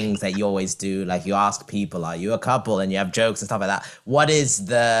things that you always do, like you ask people, are you a couple, and you have jokes and stuff like that. What is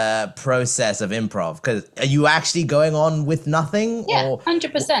the process of improv? Because are you actually going on with nothing? Yeah,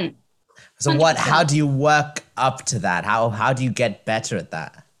 100%. So 100%. How do you work up to that? How do you get better at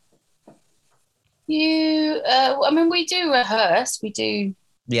that? I mean, we do rehearse. We do.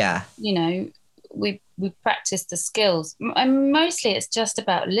 Yeah. You know, we practice the skills. And mostly it's just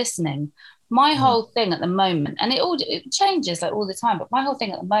about listening. My whole thing at the moment, and it changes like all the time, but my whole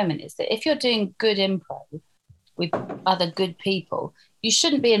thing at the moment is that if you're doing good improv with other good people, you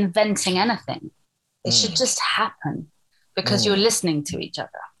shouldn't be inventing anything. It should just happen because you're listening to each other.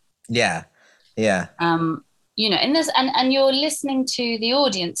 Yeah. You know, and you're listening to the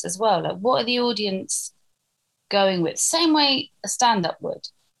audience as well. Like, what are the audience going with? Same way a stand-up would.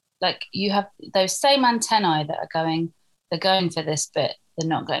 Like, you have those same antennae that are going, they're going for this bit, they're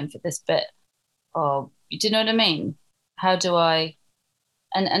not going for this bit. Or, do you know what I mean? How do I...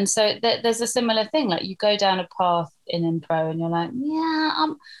 And so there's a similar thing. Like, you go down a path in improv and you're like,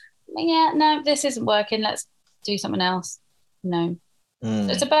 no, this isn't working. Let's do something else. You know,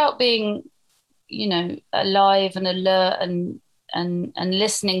 it's about being, you know, alive and alert and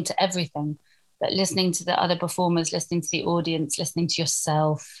listening to everything, but listening to the other performers, listening to the audience, listening to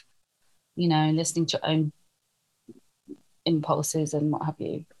yourself, you know, listening to your own impulses and what have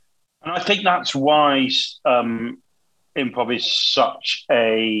you. And I think that's why improv is such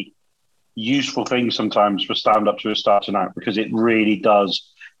a useful thing sometimes for stand-ups who are starting out, because it really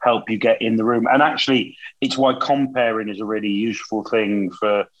does help you get in the room. And actually, it's why comparing is a really useful thing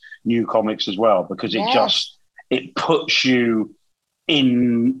for new comics as well, because it puts you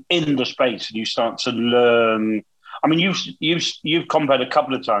in the space and you start to learn. I mean, you've compared a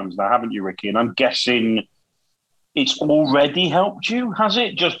couple of times now, haven't you, Ricky? And I'm guessing it's already helped you, has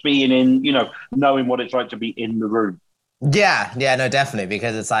it? Just being in, you know, knowing what it's like to be in the room. Yeah, no, definitely,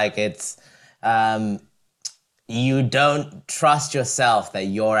 because it's like you don't trust yourself that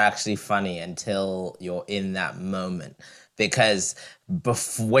you're actually funny until you're in that moment. Because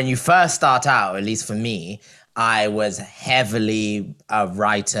when you first start out, at least for me, I was heavily a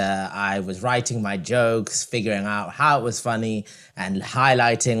writer. I was writing my jokes, figuring out how it was funny and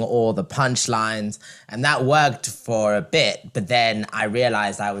highlighting all the punchlines. And that worked for a bit. But then I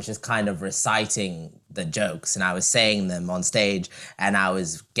realized I was just kind of reciting the jokes and I was saying them on stage, and I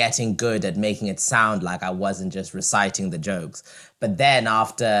was getting good at making it sound like I wasn't just reciting the jokes. But then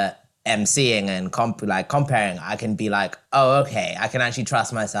after emceeing and comparing, I can be like, oh, okay, I can actually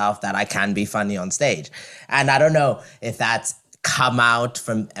trust myself that I can be funny on stage. And I don't know if that's come out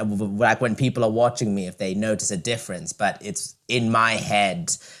from like when people are watching me, if they notice a difference, but it's in my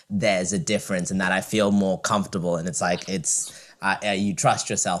head, there's a difference, and that I feel more comfortable. And it's like, you trust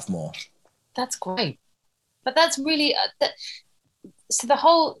yourself more. That's great. But that's really, so the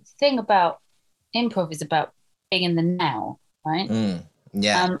whole thing about improv is about being in the now, right?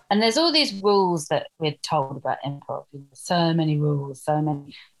 Yeah. And there's all these rules that we're told about improv. So many rules, so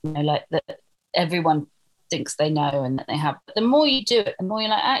many, you know, like that everyone thinks they know and that they have. But the more you do it, the more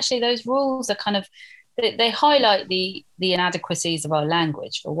you're like, actually, those rules are kind of, they highlight the inadequacies of our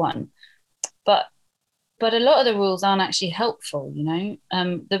language, for one. But a lot of the rules aren't actually helpful, you know?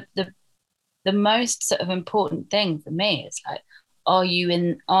 The most sort of important thing for me is like, are you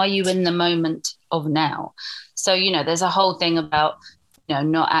in the moment of now? So, you know, there's a whole thing about, you know,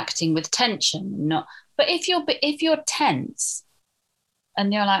 not acting with tension, but if you're tense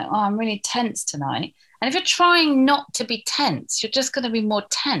and you're like, oh, I'm really tense tonight, And if you're trying not to be tense, you're just going to be more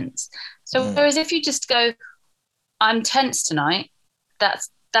tense. So whereas if you just go, I'm tense tonight, that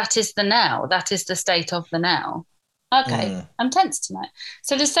is the now. That is the state of the now. Okay, I'm tense tonight.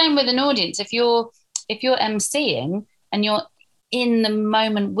 So the same with an audience. If you're emceeing and you're in the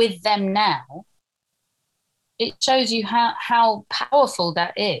moment with them now, it shows you how powerful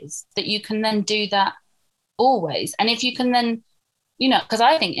that is, that you can then do that always. And if you can then, because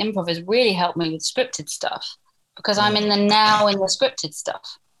I think improv has really helped me with scripted stuff, because I'm in the now in the scripted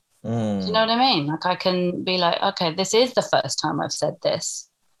stuff. Do you know what I mean? Like I can be like, okay, this is the first time I've said this,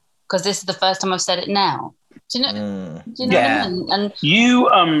 because this is the first time I've said it now. Do you know what I mean? And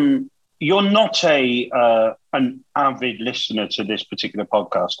you're not an avid listener to this particular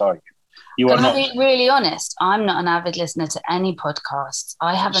podcast, are you? You are not. To be really honest, I'm not an avid listener to any podcasts.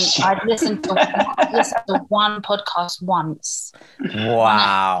 I've listened to one podcast once.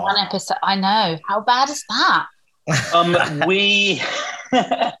 Wow. One episode. I know. How bad is that?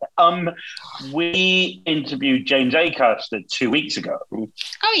 We interviewed James Acaster 2 weeks ago.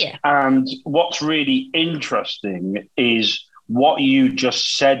 Oh yeah. And what's really interesting is what you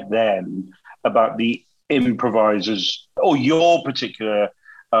just said then about the improvisers, or your particular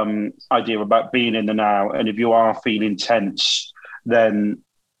idea about being in the now. And if you are feeling tense, then,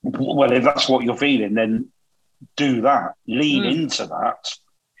 well, if that's what you're feeling, then do that. Lean into that.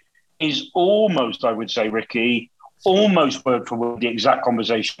 Is almost, I would say, Ricky, almost word for word the exact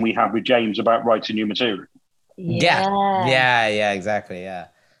conversation we had with James about writing new material. Yeah, exactly. Yeah.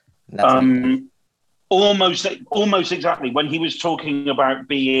 Almost exactly when he was talking about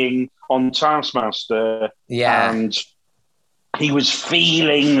being on Taskmaster, and he was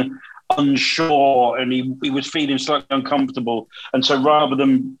feeling unsure and he was feeling slightly uncomfortable, and so rather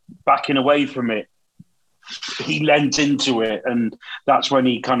than backing away from it, he leant into it, and that's when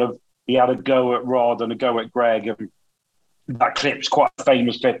he had a go at Rod and a go at Greg, and that clip's quite a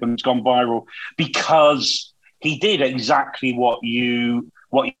famous clip and it's gone viral because he did exactly what you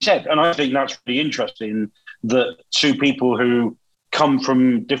said. And I think that's really interesting that two people who come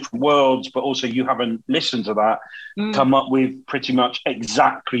from different worlds, but also you haven't listened to that, come up with pretty much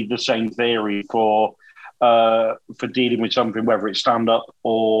exactly the same theory for dealing with something, whether it's stand-up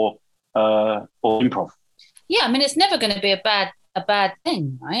or improv. Yeah, I mean, it's never going to be a bad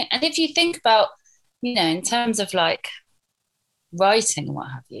thing, right? And if you think about, in terms of like writing and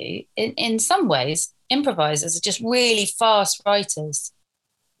what have you, in some ways, improvisers are just really fast writers,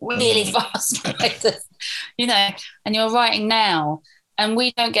 and you're writing now, and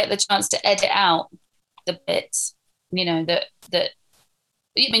we don't get the chance to edit out the bits, that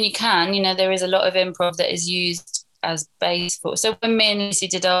I mean, you can, there is a lot of improv that is used as base for. So when me and Lucy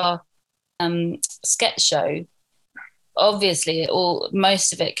did our sketch show, obviously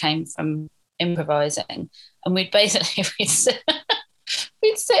most of it came from improvising, and we'd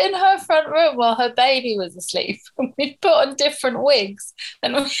sit in her front room while her baby was asleep, and we'd put on different wigs,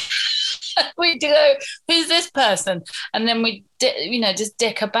 and we'd go, who's this person? And then we'd just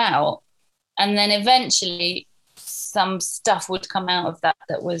dick about, and then eventually some stuff would come out of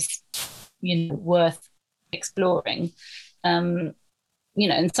that was worth exploring, and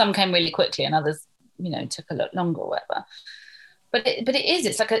some came really quickly and others took a lot longer or whatever. But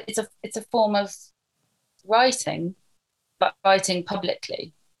it's a form of writing, but writing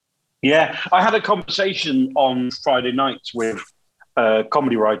publicly. Yeah, I had a conversation on Friday night with a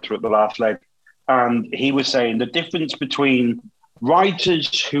comedy writer at the Last Leg, and he was saying the difference between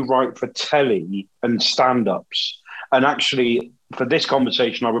writers who write for telly and stand-ups, and actually for this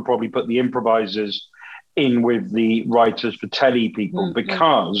conversation I would probably put the improvisers in with the writers for telly people,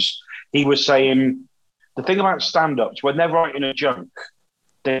 because he was saying the thing about stand-ups, when they're writing a joke,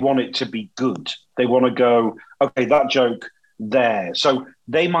 they want it to be good. They want to go, okay, that joke there. So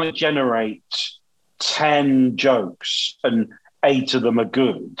they might generate 10 jokes and 8 of them are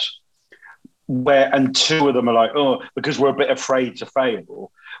good, and 2 of them are like, oh, because we're a bit afraid to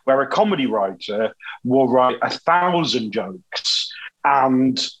fail. Where a comedy writer will write 1,000 jokes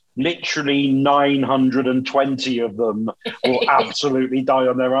and literally 920 of them will absolutely die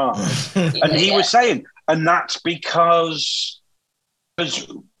on their arms. And he was saying, and that's because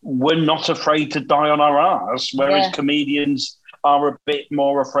we're not afraid to die on our arse, whereas comedians are a bit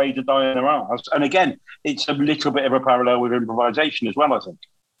more afraid to die on their arse. And again, it's a little bit of a parallel with improvisation as well, I think.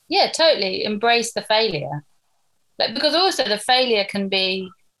 Yeah, totally. Embrace the failure. Because also the failure can be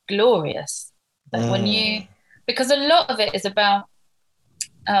glorious. Because a lot of it is about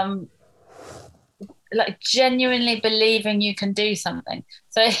genuinely believing you can do something.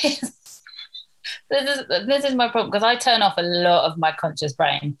 So This is my problem, because I turn off a lot of my conscious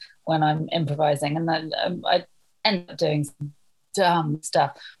brain when I'm improvising, and I end up doing some dumb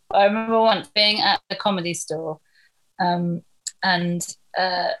stuff. But I remember once being at the Comedy Store, and I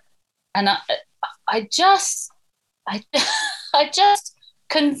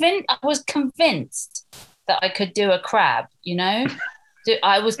was convinced that I could do a crab, you know.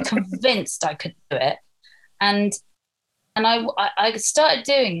 I was convinced I could do it, and I started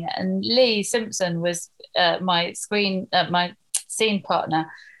doing it. And Lee Simpson was my scene partner,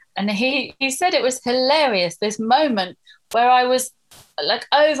 and he said it was hilarious, this moment where I was like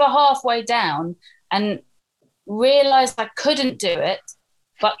over halfway down and realized I couldn't do it,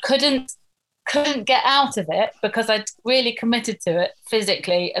 but couldn't get out of it because I'd really committed to it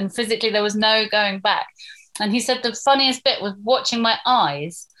physically, and physically there was no going back. And he said the funniest bit was watching my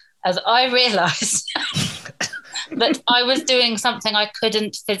eyes as I realized that I was doing something I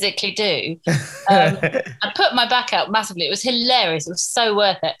couldn't physically do. I put my back out massively. It was hilarious. It was so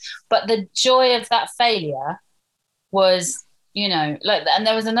worth it. But the joy of that failure was, you know, like, and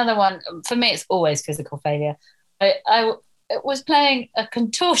there was another one. For me, it's always physical failure. I was playing a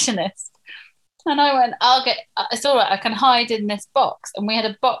contortionist, and I went, it's all right, I can hide in this box. And we had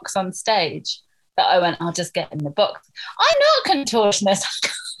a box on stage that I went, I'll just get in the box. I'm not a contortionist.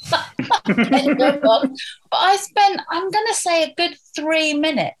 But I spent, I'm going to say, a good 3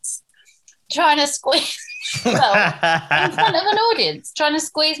 minutes trying to squeeze in front of an audience, trying to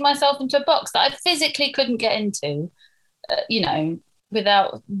squeeze myself into a box that I physically couldn't get into, you know,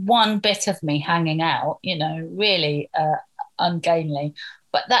 without one bit of me hanging out, you know, really ungainly.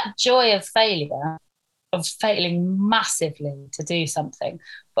 But that joy of failure, of failing massively to do something,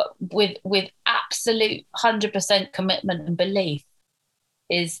 but with absolute 100% commitment and belief,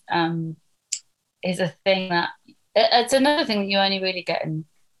 is a thing that it's another thing that you only really get in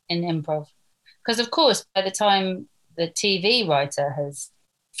improv. Because of course, by the time the TV writer has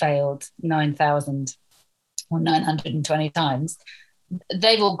failed 9,000 or 920 times,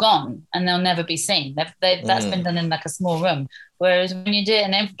 they've all gone and they'll never be seen. That's been done in like a small room. Whereas when you do it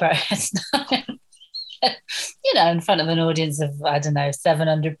in improv, it's not, you know, in front of an audience of, I don't know,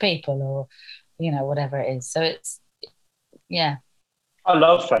 700 people, or, you know, whatever it is. So it's, yeah. I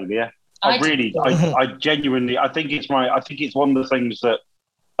love failure. I genuinely, I think it's one of the things that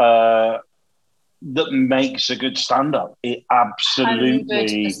that makes a good stand-up. It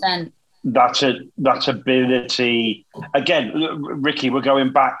absolutely 100%. That ability. Again, Ricky, we're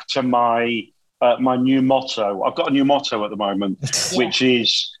going back to my new motto. I've got a new motto at the moment, which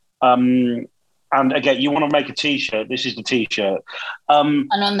is, and again, you want to make a T-shirt. This is the T-shirt. And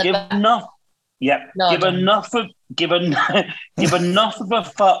on the back. Give enough of a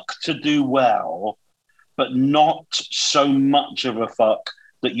fuck to do well, but not so much of a fuck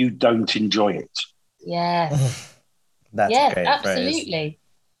that you don't enjoy it. Yeah. That's a great absolutely. Phrase.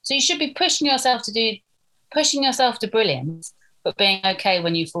 So you should be pushing yourself to brilliance, but being okay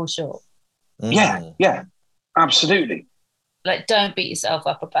when you fall short. Yeah, absolutely. Like, don't beat yourself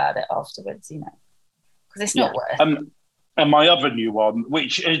up about it afterwards, you know, because it's not worth it. And my other new one,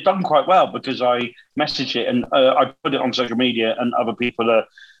 which has done quite well because I messaged it and I put it on social media and other people are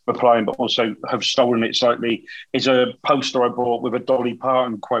replying, but also have stolen it slightly, is a poster I bought with a Dolly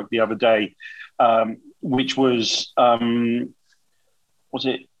Parton quote the other day, which was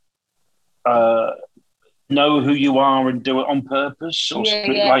it know who you are and do it on purpose? Or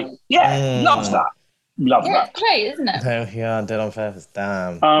love that. Love that. It's great, isn't it? No, yeah, do it on purpose.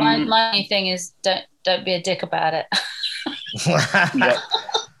 Damn. My thing is don't be a dick about it. Don't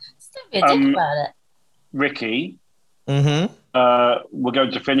be a dick about it. Ricky, we're going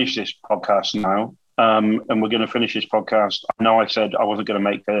to finish this podcast now, and we're going to finish this podcast. I know I said I wasn't going to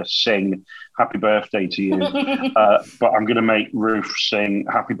make her sing happy birthday to you, but I'm going to make Ruth sing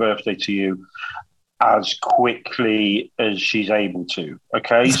happy birthday to you as quickly as she's able to.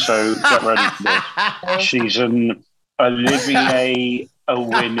 Okay, so get ready for this. She's an Olivier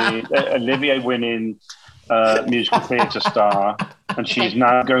winning musical theatre star, and she's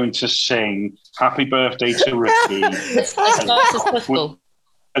now going to sing happy birthday to Ricky as fast as possible.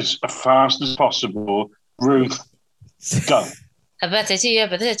 As fast as possible. Ruth, go. Happy birthday to you,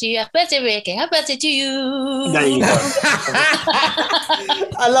 happy birthday to you, happy birthday, Ricky, happy birthday to you. There you go.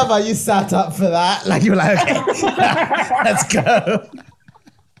 I love how you sat up for that. Like, you were like, okay, let's go.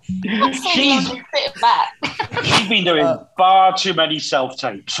 She's been doing far too many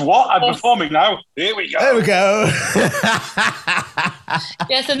self-tapes. What? I'm performing now. Here we go. There we go.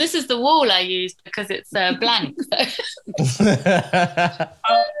 Yes, and this is the wall I used because it's blank.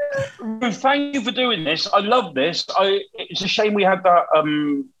 Ruth, thank you for doing this. I love this. It's a shame we had that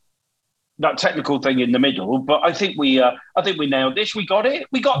that technical thing in the middle, but I think we nailed this. We got it.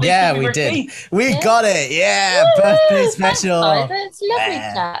 We got this. Yeah, we did. We got it. Yeah, birthday special. That's lovely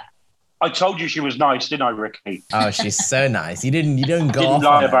chat. I told you she was nice, didn't I, Ricky? Oh, she's so nice. You didn't go didn't off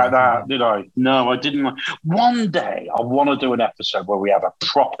lie on about that, did I? No, I didn't. One day I want to do an episode where we have a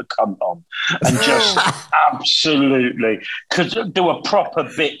proper cunt on and just absolutely do a proper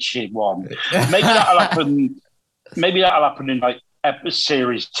bitchy one. Maybe that'll happen. Maybe that'll happen in like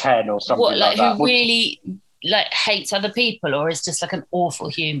series 10 or something. What, like that. Who really like hates other people, or is just like an awful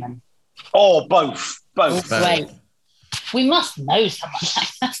human? Oh, both. Great. We must know someone like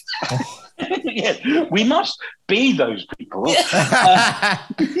that. Yeah, we must be those people.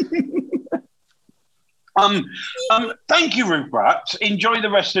 Thank you, Rupert. Enjoy the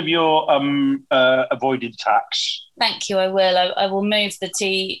rest of your avoided tax. Thank you. I will. I will move the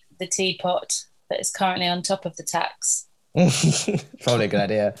teapot that is currently on top of the tax. Probably a good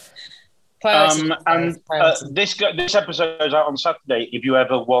idea. This episode is out on Saturday. If you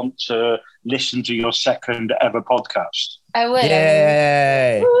ever want to listen to your second ever podcast, I will.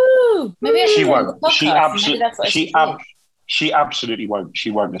 Yay! Woo! Maybe she won't. She absolutely won't.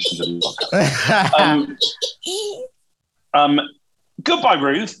 She won't listen to the podcast. Goodbye,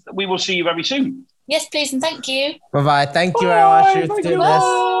 Ruth. We will see you very soon. Yes, please, and thank you. Bye-bye. Thank you very much, Ruth, for doing this.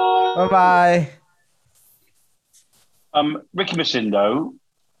 Bye-bye. Ricky Masindo.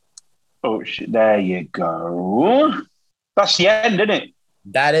 Oh, there you go. That's the end, isn't it?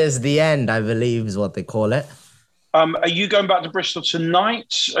 That is the end, I believe, is what they call it. Are you going back to Bristol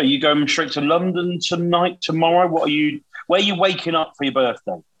tonight? Are you going straight to London tonight, tomorrow? Where are you waking up for your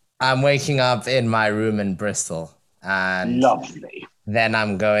birthday? I'm waking up in my room in Bristol. And lovely. Then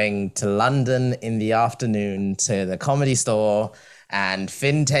I'm going to London in the afternoon to the Comedy Store, and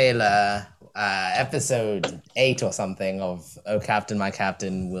Finn Taylor, episode 8 or something of Oh Captain, My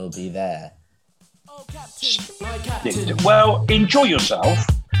Captain will be there. Oh, Captain, my Captain. Well, enjoy yourself.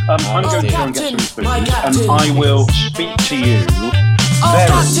 I'm going to go and get some food, and I will speak to you. Oh,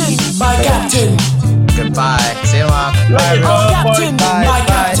 Captain, my Captain. Goodbye. See you, Mark. Bye. Oh, Captain, my